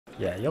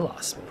Yeah, you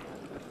lost me.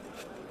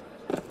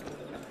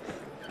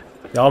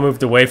 Y'all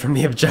moved away from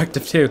the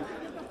objective too.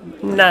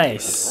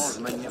 Nice.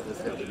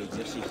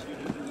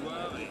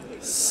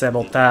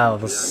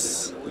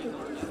 Sabotages.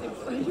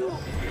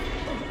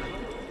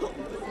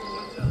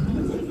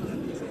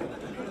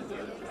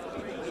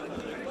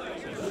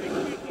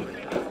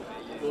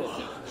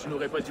 Je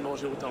n'aurais pas dû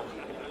manger autant.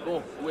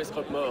 Bon, où est-ce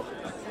Mort?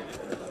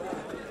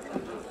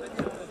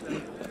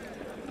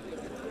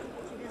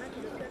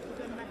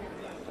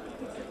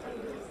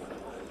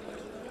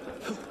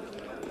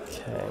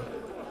 Okay.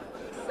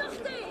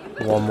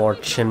 One more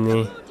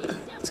chimney.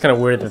 It's kind of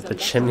weird that the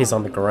chimney's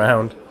on the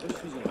ground.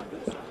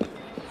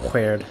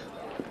 Weird.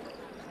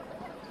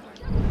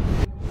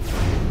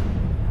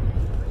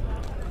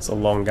 It's a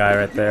long guy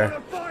right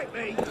there.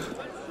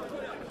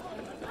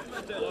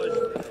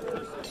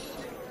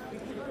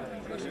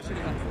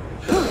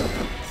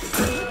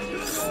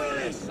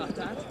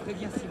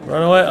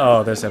 Run away!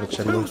 Oh, there's the other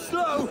chimney.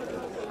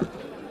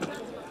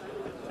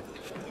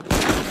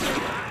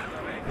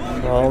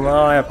 Well,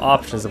 now I have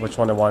options of which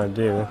one I want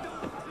to do.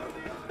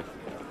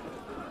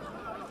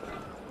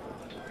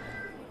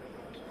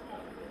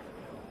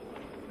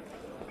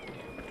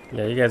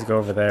 Yeah, you guys go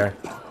over there.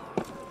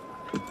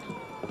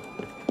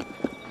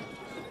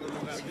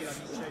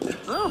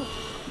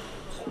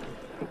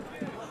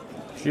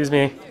 Excuse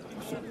me.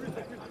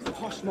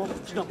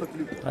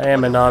 I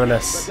am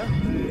anonymous.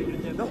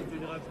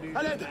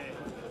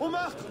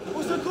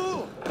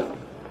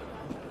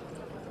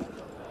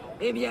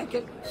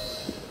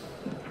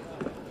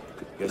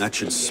 That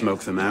should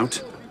smoke them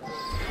out.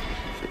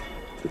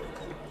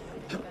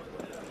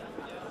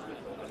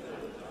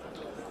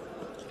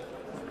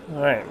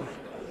 Alright.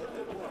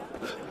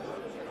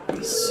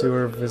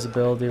 Sewer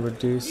visibility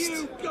reduced.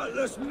 You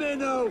gutless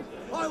minnow!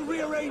 I'll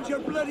rearrange your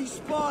bloody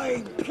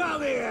spine!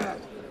 Come here!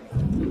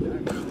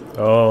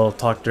 Oh,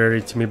 talk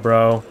dirty to me,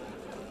 bro.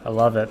 I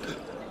love it.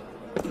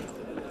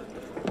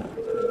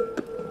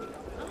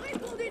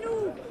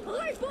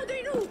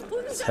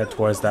 Let's head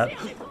towards that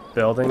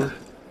building.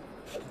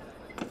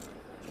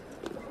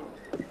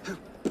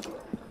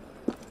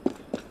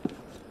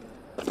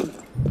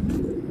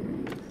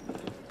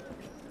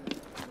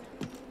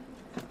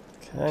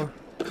 Okay.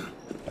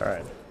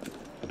 Alright.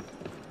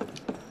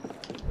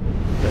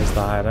 There's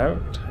the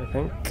hideout, I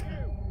think.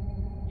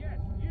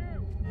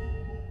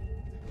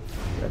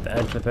 We have to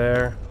enter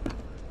there.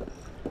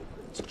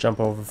 Let's jump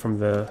over from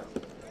the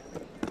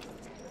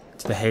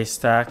to the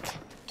haystack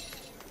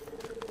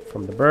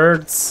from the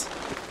birds.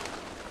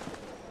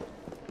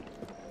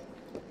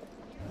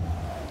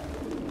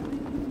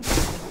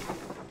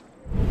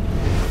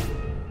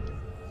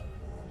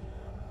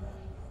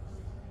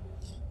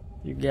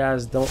 You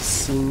guys don't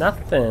see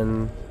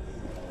nothing.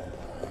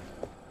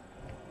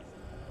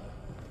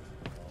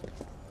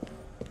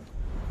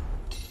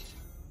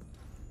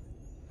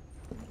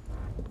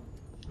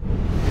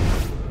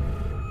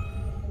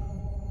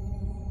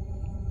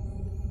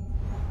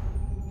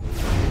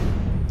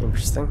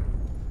 Interesting.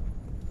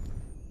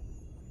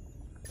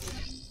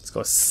 Let's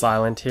go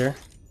silent here.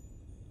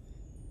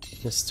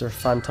 Mr.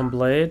 Phantom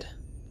Blade.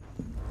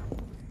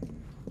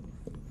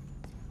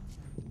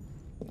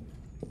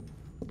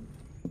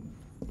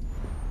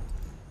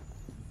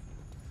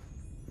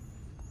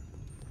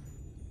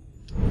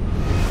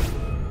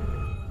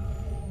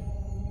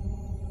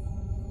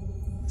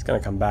 It's gonna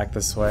come back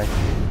this way.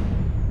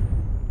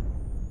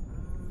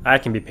 I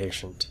can be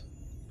patient.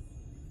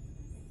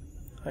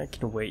 I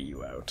can wait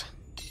you out.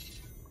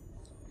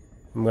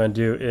 What I'm going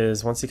to do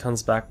is, once he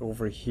comes back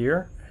over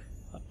here,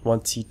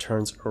 once he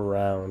turns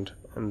around,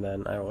 and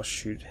then I will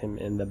shoot him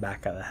in the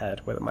back of the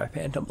head with my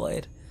Phantom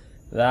Blade.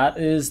 That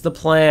is the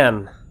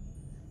plan.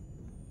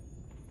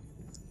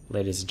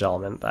 Ladies and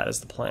gentlemen, that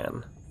is the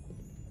plan.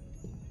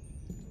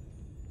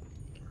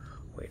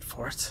 Wait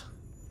for it.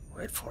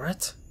 Wait for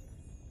it.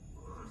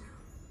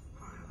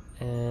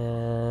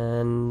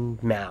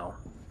 And now.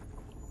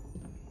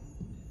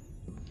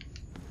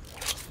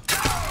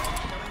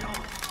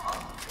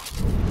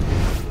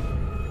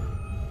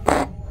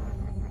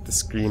 The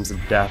screams of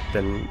death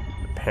and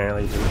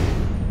apparently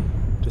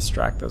didn't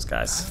distract those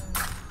guys.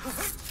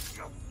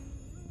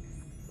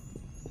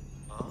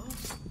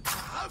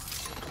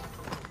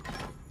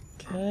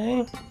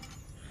 Okay.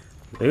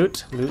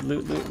 Loot, loot,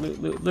 loot, loot,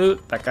 loot, loot,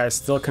 loot. That guy's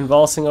still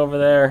convulsing over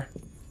there.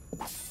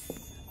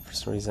 For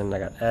some reason I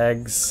got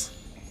eggs.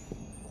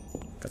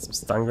 Got some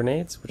stun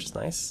grenades, which is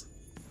nice.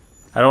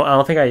 I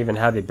don't think I even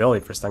have the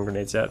ability for stun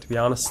grenades yet, to be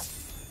honest.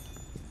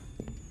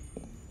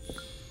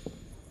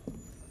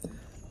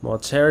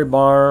 Military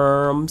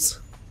bombs.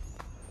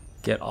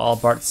 Get all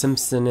Bart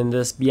Simpson in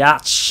this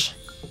biatch.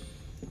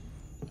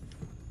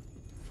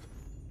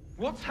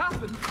 What's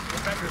happened?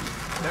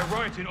 They're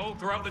rioting all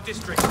throughout the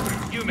district.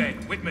 You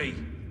men, with me.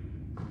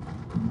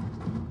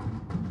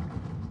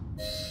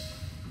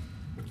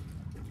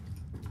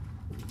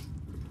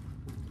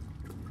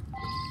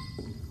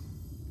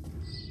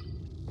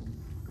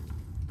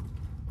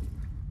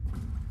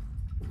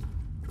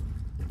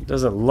 It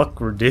doesn't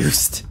look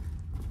reduced.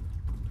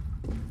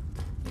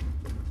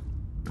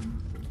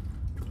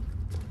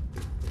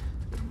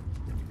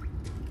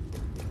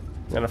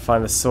 I'm gonna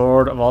find the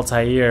sword of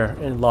Altair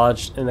and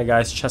lodged in the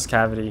guy's chest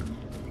cavity.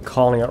 I'm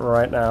calling it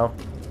right now.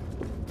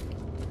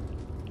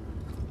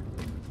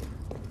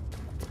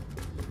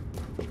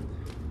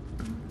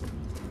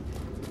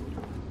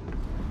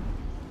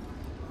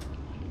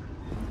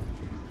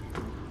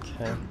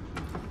 Okay.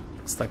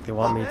 Looks like they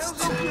want me to...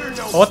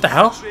 Oh, what the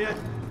hell?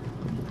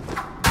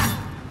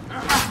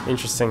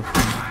 Interesting.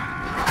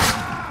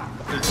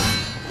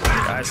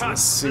 Guys in the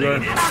sewer.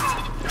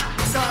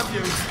 Damn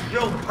you!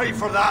 You'll pay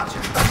for that!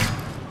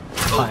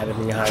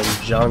 Hiding behind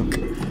junk.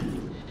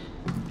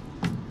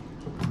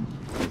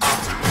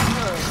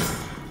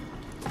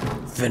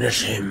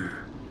 Finish him.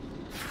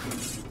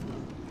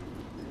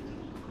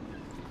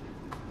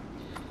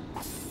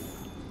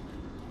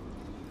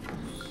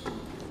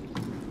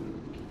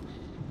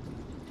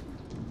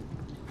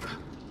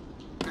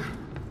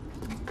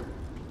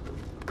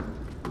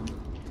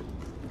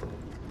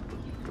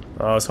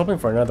 Oh, I was hoping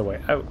for another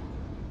way out.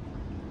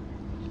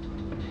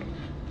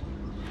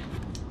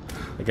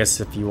 I guess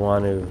if you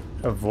want to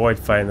avoid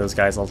fighting those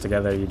guys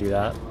altogether, you do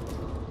that.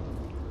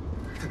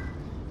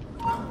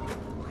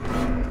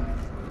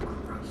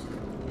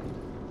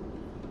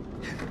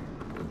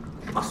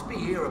 Must be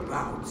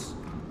hereabouts.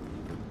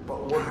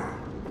 But where?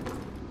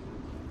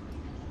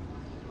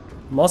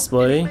 Must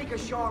be. Make a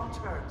sharp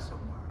turn somewhere.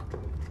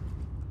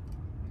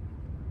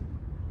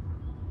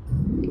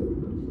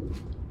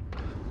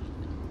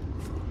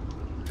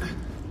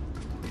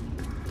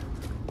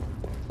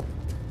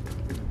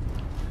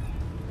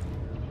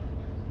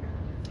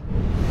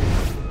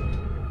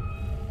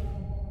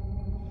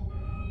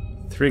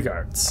 Three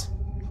guards.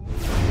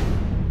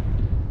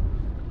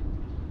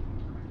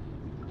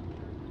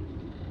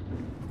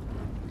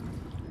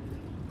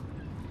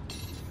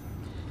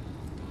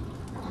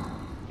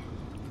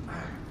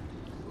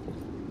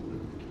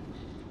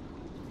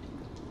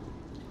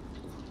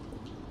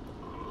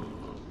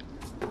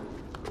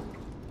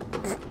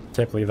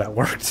 Can't believe that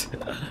worked.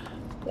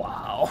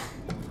 Wow.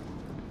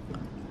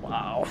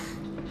 Wow.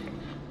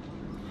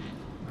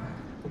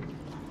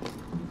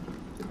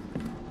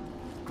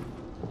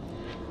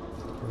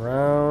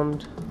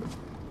 Around.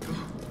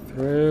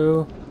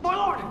 Through. My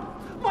lord!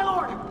 My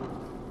lord!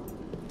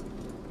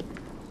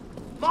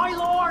 My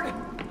lord!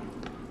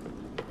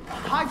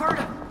 I've heard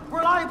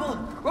reliable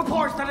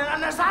reports that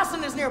an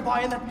assassin is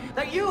nearby and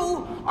that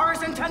you are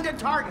his intended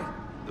target.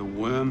 The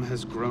worm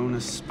has grown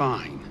a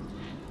spine.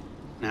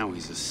 Now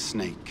he's a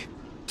snake.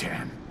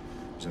 Damn.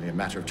 It's only a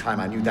matter of time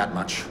I knew that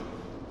much.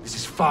 This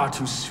is far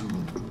too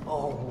soon.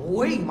 Oh,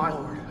 oui, my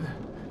lord.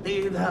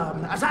 The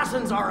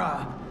assassins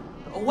are,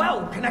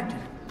 well connected.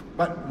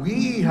 But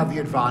we have the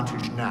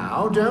advantage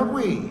now, don't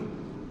we?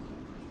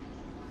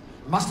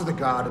 Muster the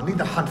guard and lead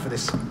the hunt for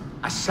this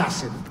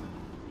assassin.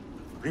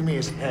 Bring me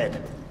his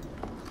head.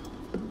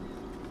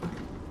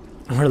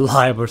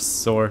 Reliable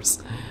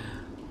source.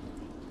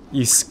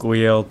 You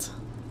squealed.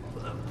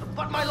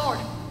 But my lord,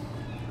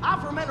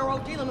 our men are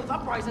out dealing with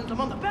uprisings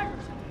among the beggars.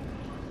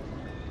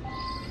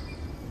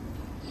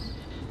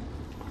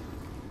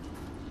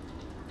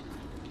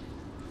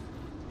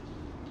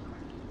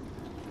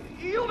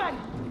 You men,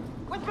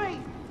 with me,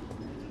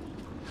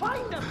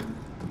 find them.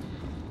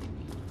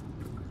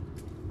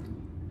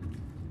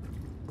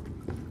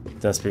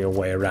 There must be a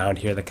way around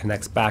here that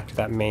connects back to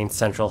that main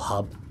central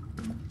hub.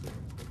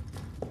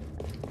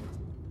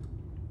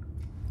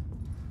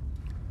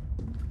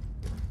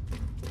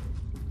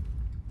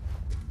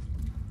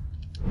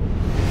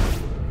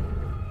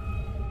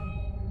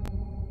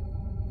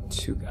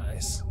 Two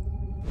guys.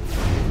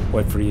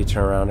 Wait for you to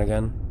turn around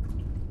again.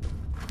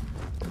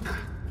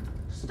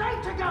 Stay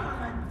together,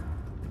 men.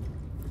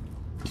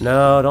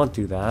 No, don't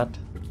do that.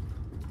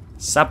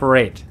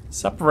 Separate.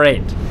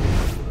 Separate.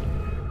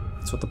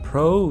 That's what the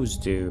pros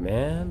do,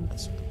 man.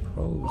 That's what the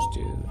pros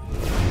do.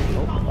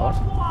 Oh, what?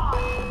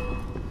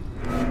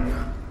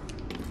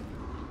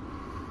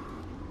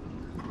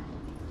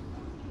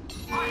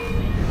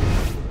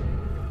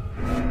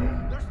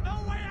 There's no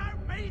way out,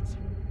 mate.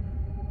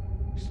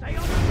 Stay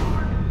on your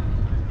guard.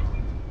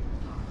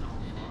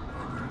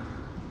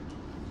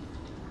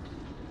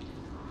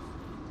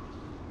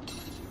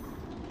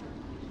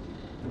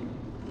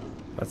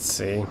 Let's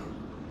see.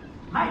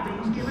 Maybe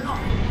he's giving up.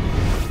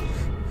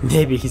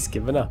 Maybe he's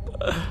given up.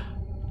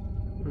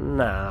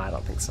 Nah, I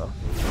don't think so.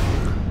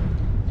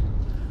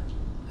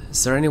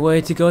 Is there any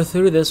way to go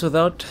through this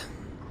without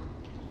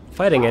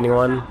fighting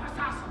anyone?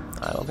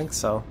 I don't think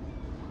so.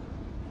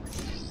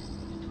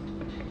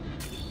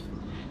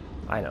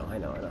 I know.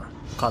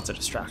 Cause a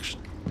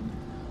distraction.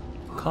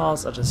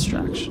 Cause a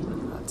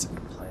distraction. That's a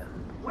good plan.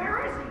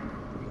 Where is he?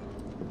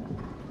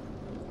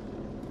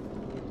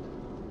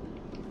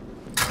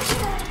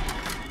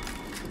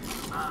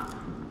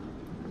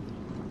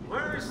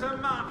 Where's the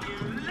map, you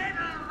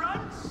little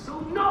runts? Do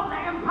not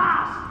let him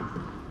pass.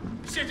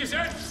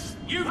 Citizen,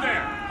 you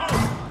there!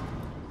 Halt!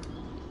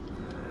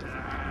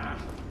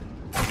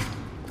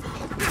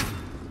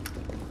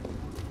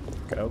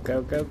 Go,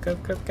 go, go, go,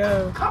 go,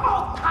 go. Come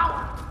on,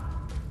 coward.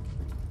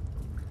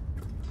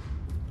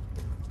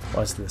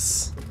 What's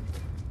this?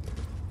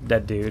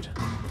 dead dude.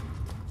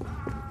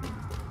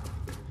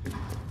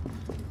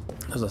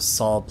 That was a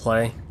solid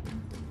play.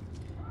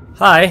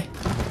 Hi.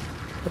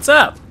 What's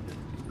up?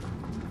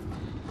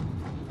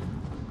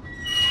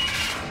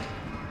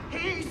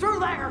 He's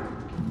through there!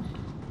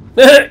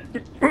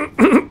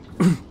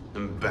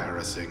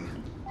 Embarrassing.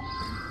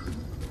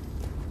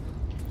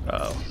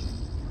 Uh-oh.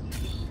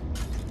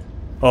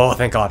 Oh,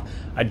 thank God.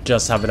 I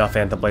just have enough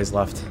Anthem Blaze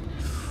left.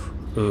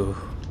 Ooh.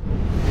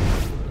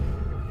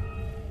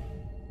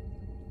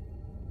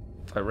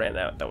 If I ran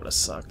out, that would have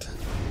sucked.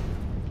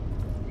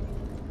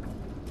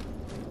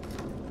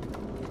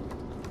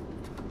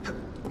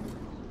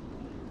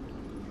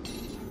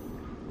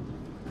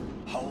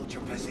 Hold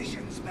your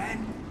positions,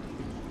 men.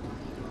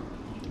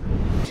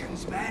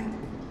 Positions, men.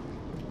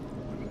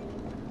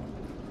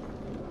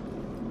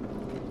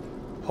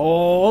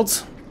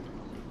 Hold.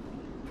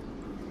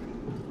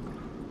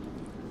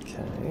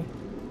 Okay.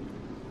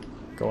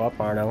 Go up,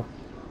 Arno.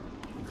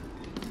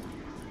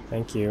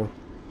 Thank you.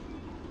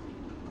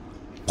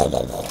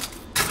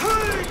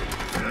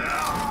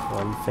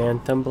 One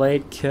Phantom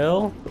Blade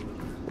kill.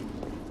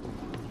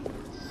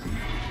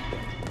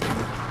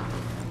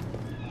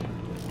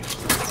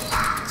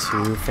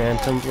 Two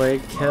Phantom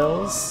Blade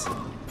kills.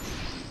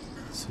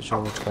 Switch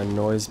over to my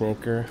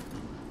Noisemaker.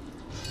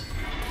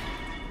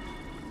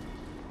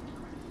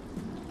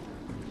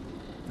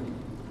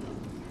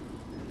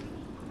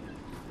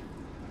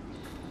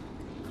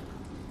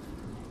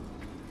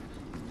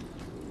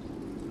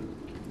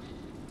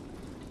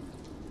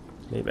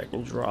 Maybe I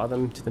can draw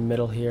them to the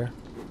middle here.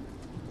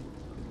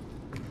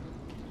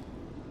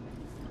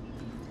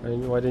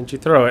 Why didn't you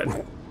throw it?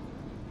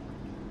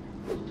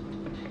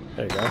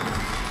 There you go.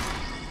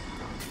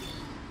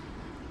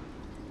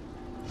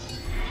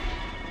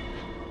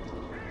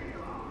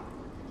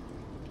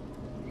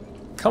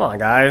 Come on,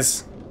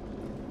 guys.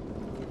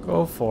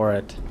 Go for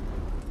it.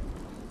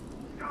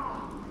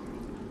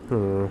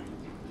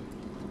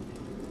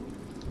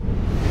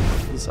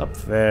 He's up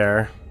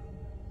there.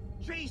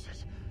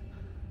 Jesus!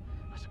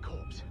 That's a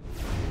corpse.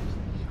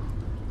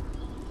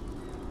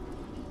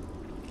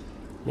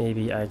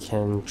 Maybe I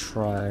can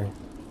try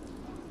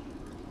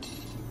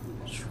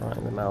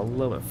them out a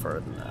little bit further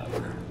than that.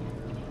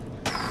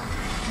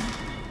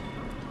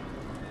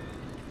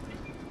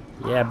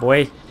 Yeah,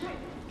 boy.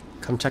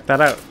 Come check that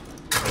out.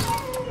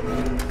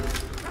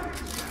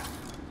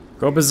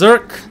 Go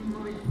berserk! It's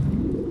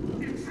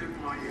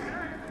in my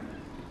head.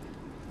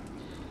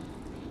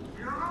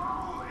 You're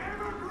all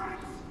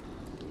immigrants!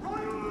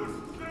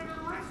 Royalists and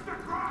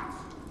aristocrats!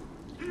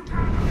 You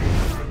can't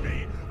hide from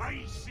me!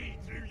 I see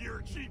through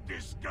your cheap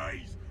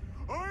disguise!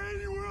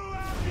 I will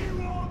have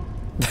you all!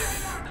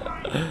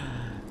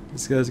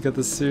 This guy's got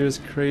the serious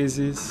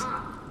crazies.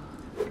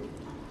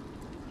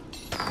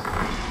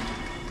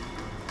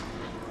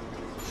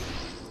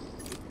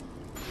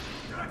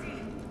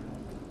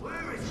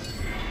 Where is he?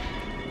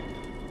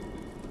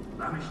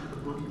 Vanished in the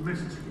bloody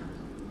mist together.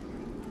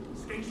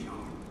 Stay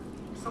sharp.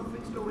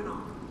 Something's going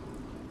on.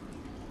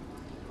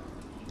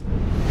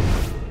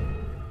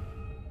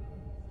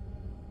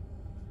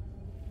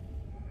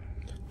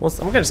 Well,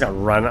 I'm just gonna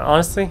run,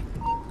 honestly.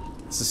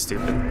 This is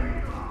stupid.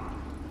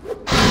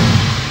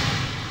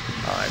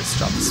 Oh, I just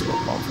dropped the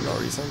smoke bomb for no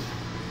reason.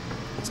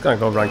 Just gonna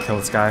go run kill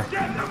this guy.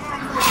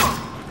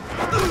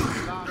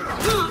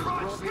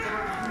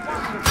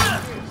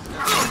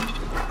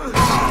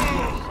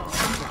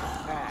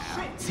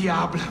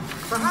 Diable.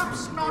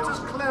 Perhaps not as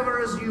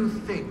clever as you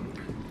think.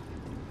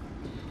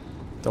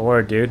 Don't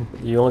worry, dude.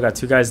 You only got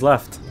 2 guys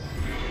left.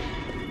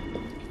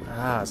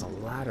 Ah, there's a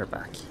ladder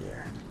back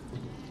here.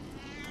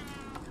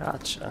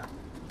 Gotcha.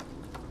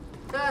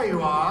 There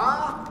you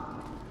are.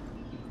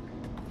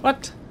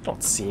 What?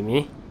 Don't see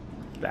me.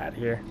 Get out of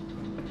here.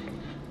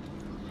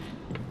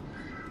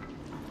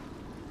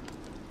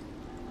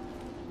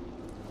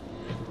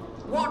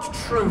 What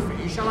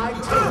trophy shall I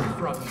take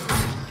from you?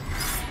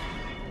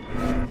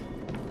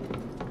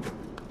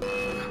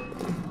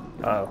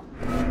 Uh oh.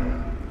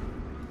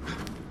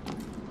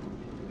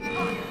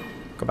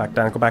 Go back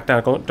down, go back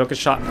down. Don't get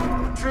shot.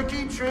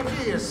 Tricky,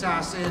 tricky,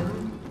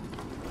 assassin.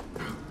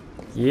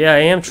 Yeah, I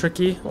am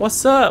tricky.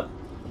 What's up?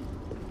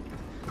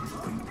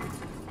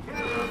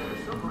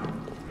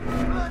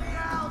 Bloody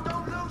hell,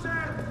 don't lose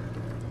him!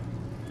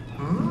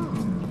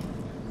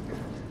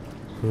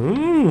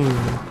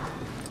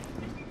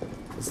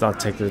 Let's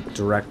not take the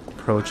direct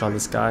approach on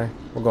this guy.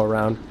 We'll go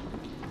around.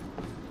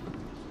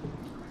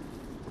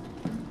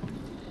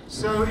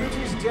 So it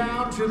is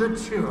down to the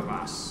 2 of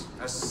us.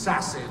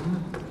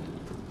 Assassin.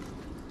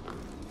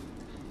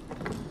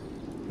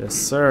 Yes,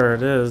 sir,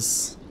 it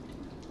is.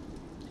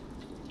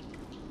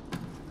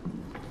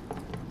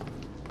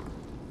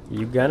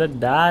 You gonna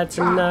die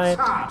tonight?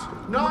 Tut,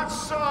 tut. Not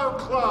so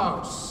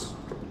close.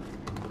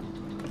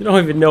 You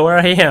don't even know where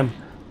I am.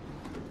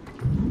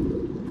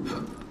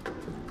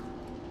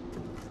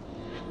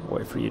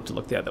 Wait for you to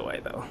look the other way,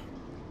 though.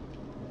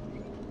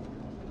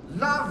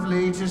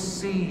 Lovely to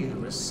see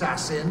you,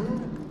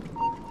 assassin.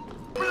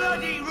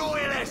 Bloody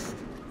royalist!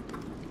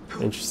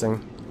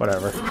 Interesting.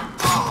 Whatever.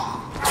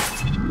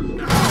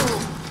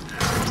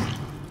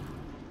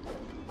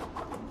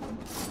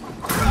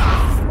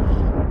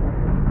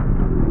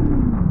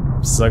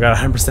 still got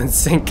 100%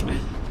 sync.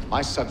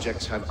 My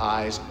subjects have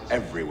eyes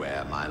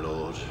everywhere, my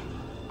lord.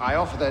 I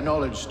offer their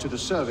knowledge to the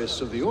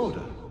service of the Order.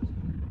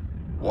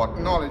 What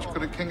knowledge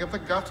could a king of the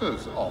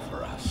gutters offer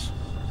us?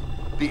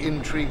 The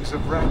intrigues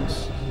of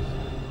rats?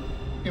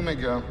 You may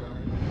go.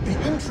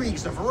 The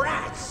intrigues of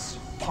rats!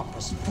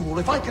 Pompous fool,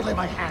 if I could lay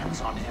my hands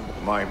on him.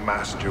 My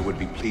master would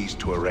be pleased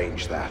to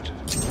arrange that.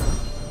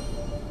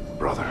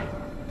 Brother.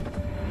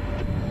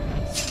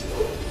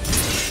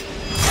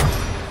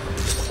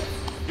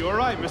 You all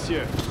right,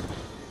 monsieur?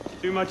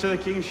 Too much of the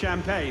king's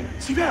champagne?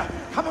 Sylvain,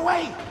 come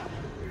away!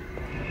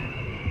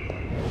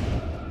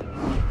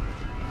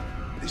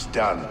 It's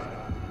done.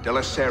 De la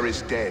Serre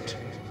is dead.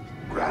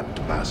 Grand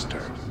Master.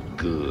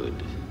 Good.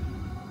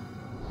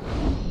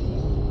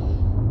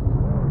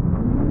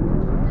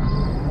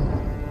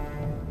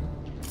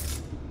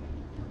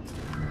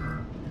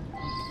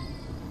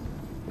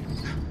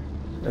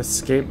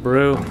 Escape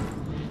brew.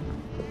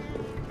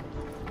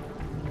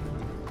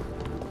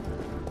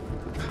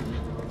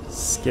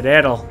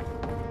 Skedaddle.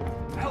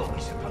 How are we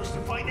supposed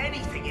to find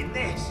anything in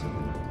this?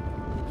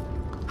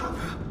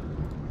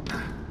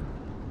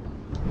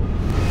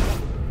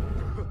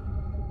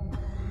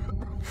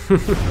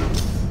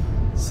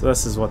 So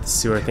this is what the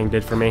sewer thing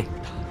did for me.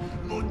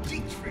 More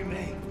deeds for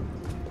me.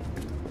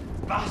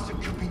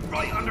 Bastard could be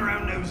right under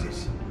our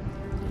noses.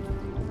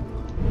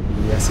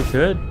 Yes, he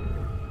could.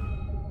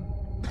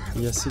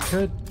 Yes, he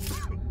could.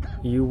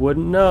 You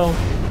wouldn't know.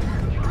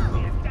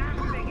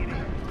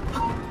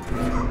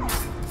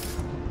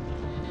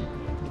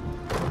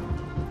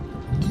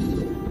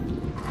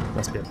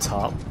 Must be up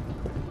top.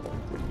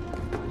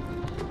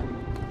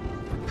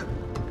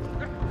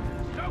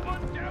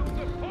 Someone down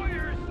the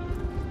fires!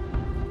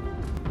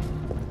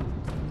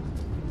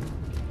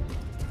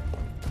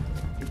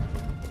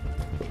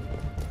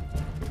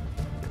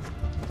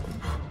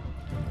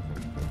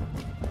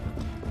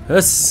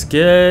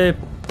 Escape.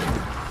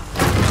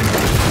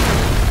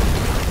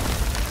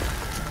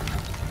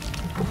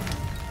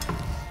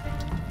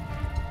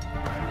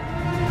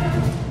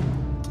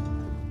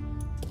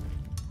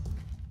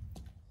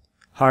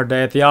 Hard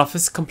day at the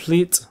office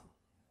complete.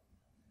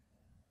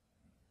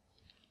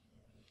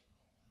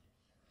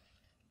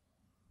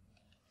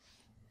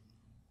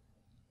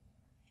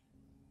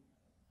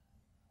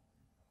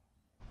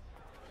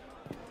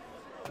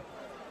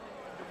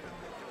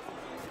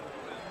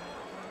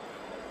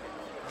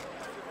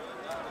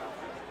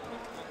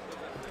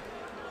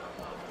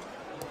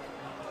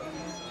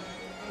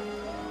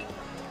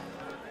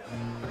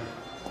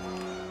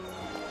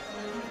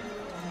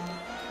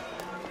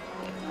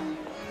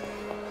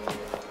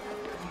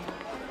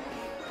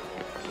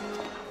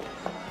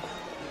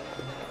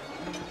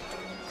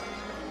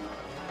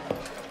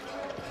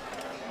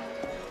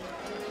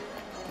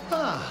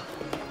 Ah,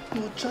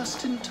 you're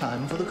just in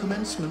time for the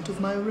commencement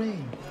of my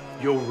reign.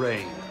 Your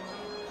reign.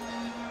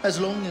 As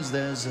long as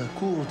there's a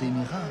Cour des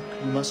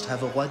Miracles, you must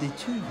have a Roi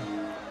d'études.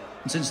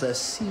 And since there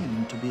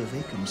seemed to be a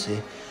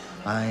vacancy,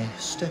 I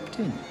stepped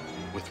in.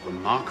 With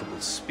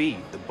remarkable speed,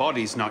 the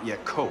body's not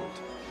yet cold.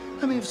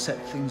 I may have set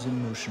things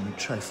in motion a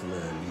trifle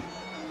early.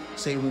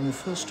 Say, when we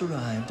first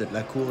arrived at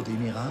La Cour des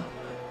Miracles,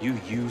 You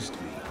used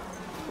me.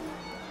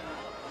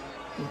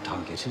 your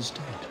target is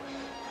dead.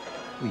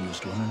 We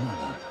used one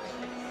another.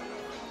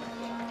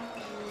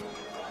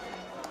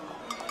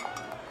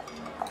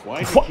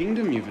 Quite a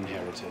kingdom you've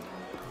inherited.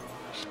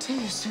 It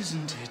is,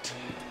 isn't it?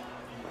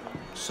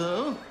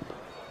 So,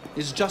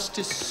 is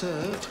justice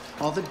served?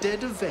 Are the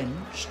dead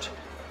avenged?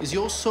 Is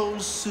your soul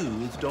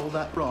soothed, all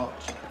that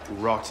rot?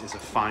 Rot is a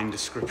fine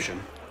description.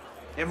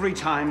 Every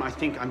time I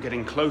think I'm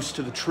getting close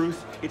to the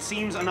truth, it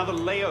seems another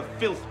layer of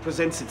filth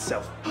presents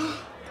itself.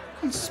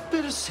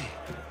 Conspiracy,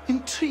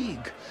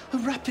 intrigue, a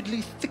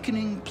rapidly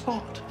thickening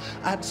plot.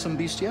 Add some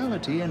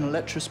bestiality and a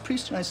lecherous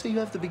priest, and I say you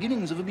have the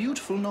beginnings of a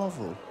beautiful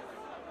novel.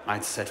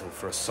 I'd settle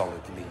for a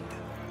solid lead.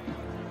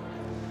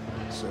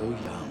 So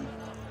young,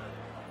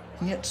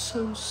 and yet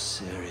so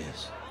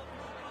serious.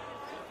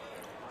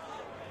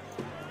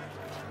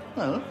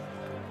 Well,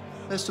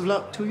 best of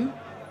luck to you.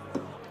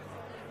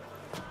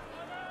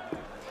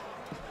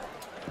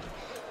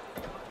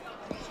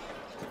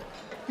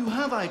 You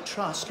have, I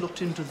trust,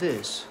 looked into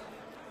this.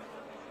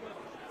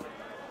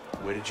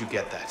 Where did you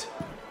get that?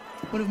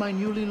 One of my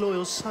newly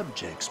loyal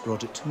subjects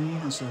brought it to me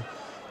as a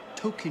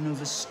token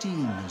of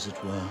esteem, as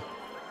it were.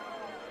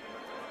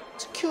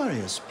 It's a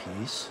curious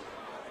piece.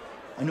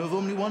 I know of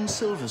only one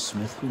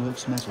silversmith who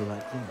works metal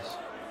like this.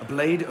 A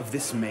blade of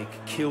this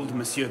make killed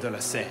Monsieur de la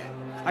Serre.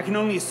 I can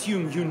only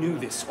assume you knew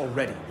this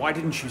already. Why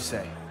didn't you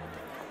say?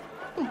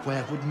 Well,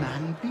 where would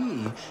man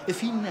be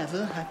if he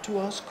never had to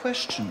ask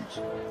questions?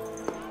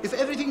 If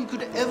everything he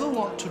could ever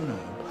want to know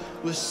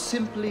was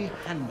simply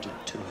handed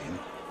to him,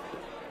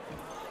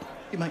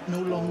 he might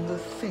no longer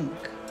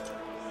think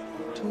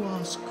to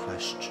ask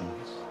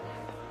questions.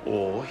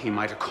 Or he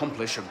might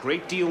accomplish a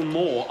great deal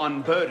more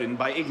unburdened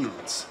by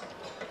ignorance.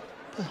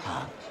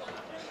 Perhaps.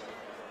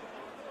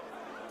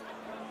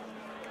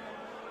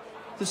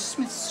 The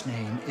smith's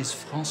name is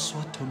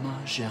François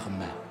Thomas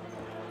Germain.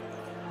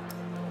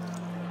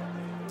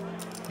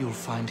 you'll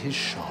find his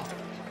shop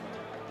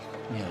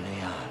near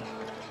Leon.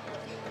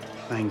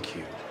 Thank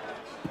you.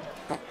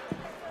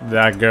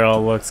 That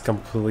girl looks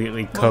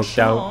completely coked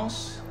out.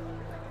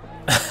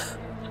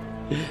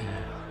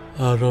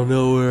 I don't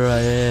know where I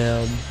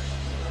am.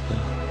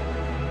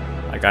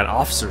 I got an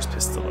officer's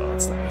pistol though,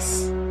 that's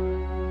nice.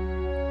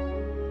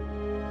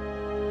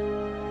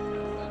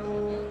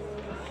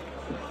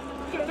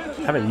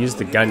 Haven't used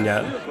the gun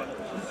yet.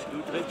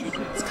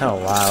 It's kind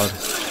of loud.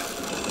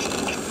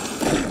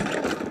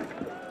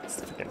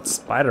 It's freaking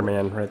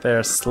Spider-Man right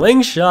there.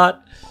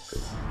 Slingshot!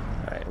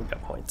 Alright, we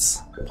got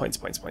points. Points.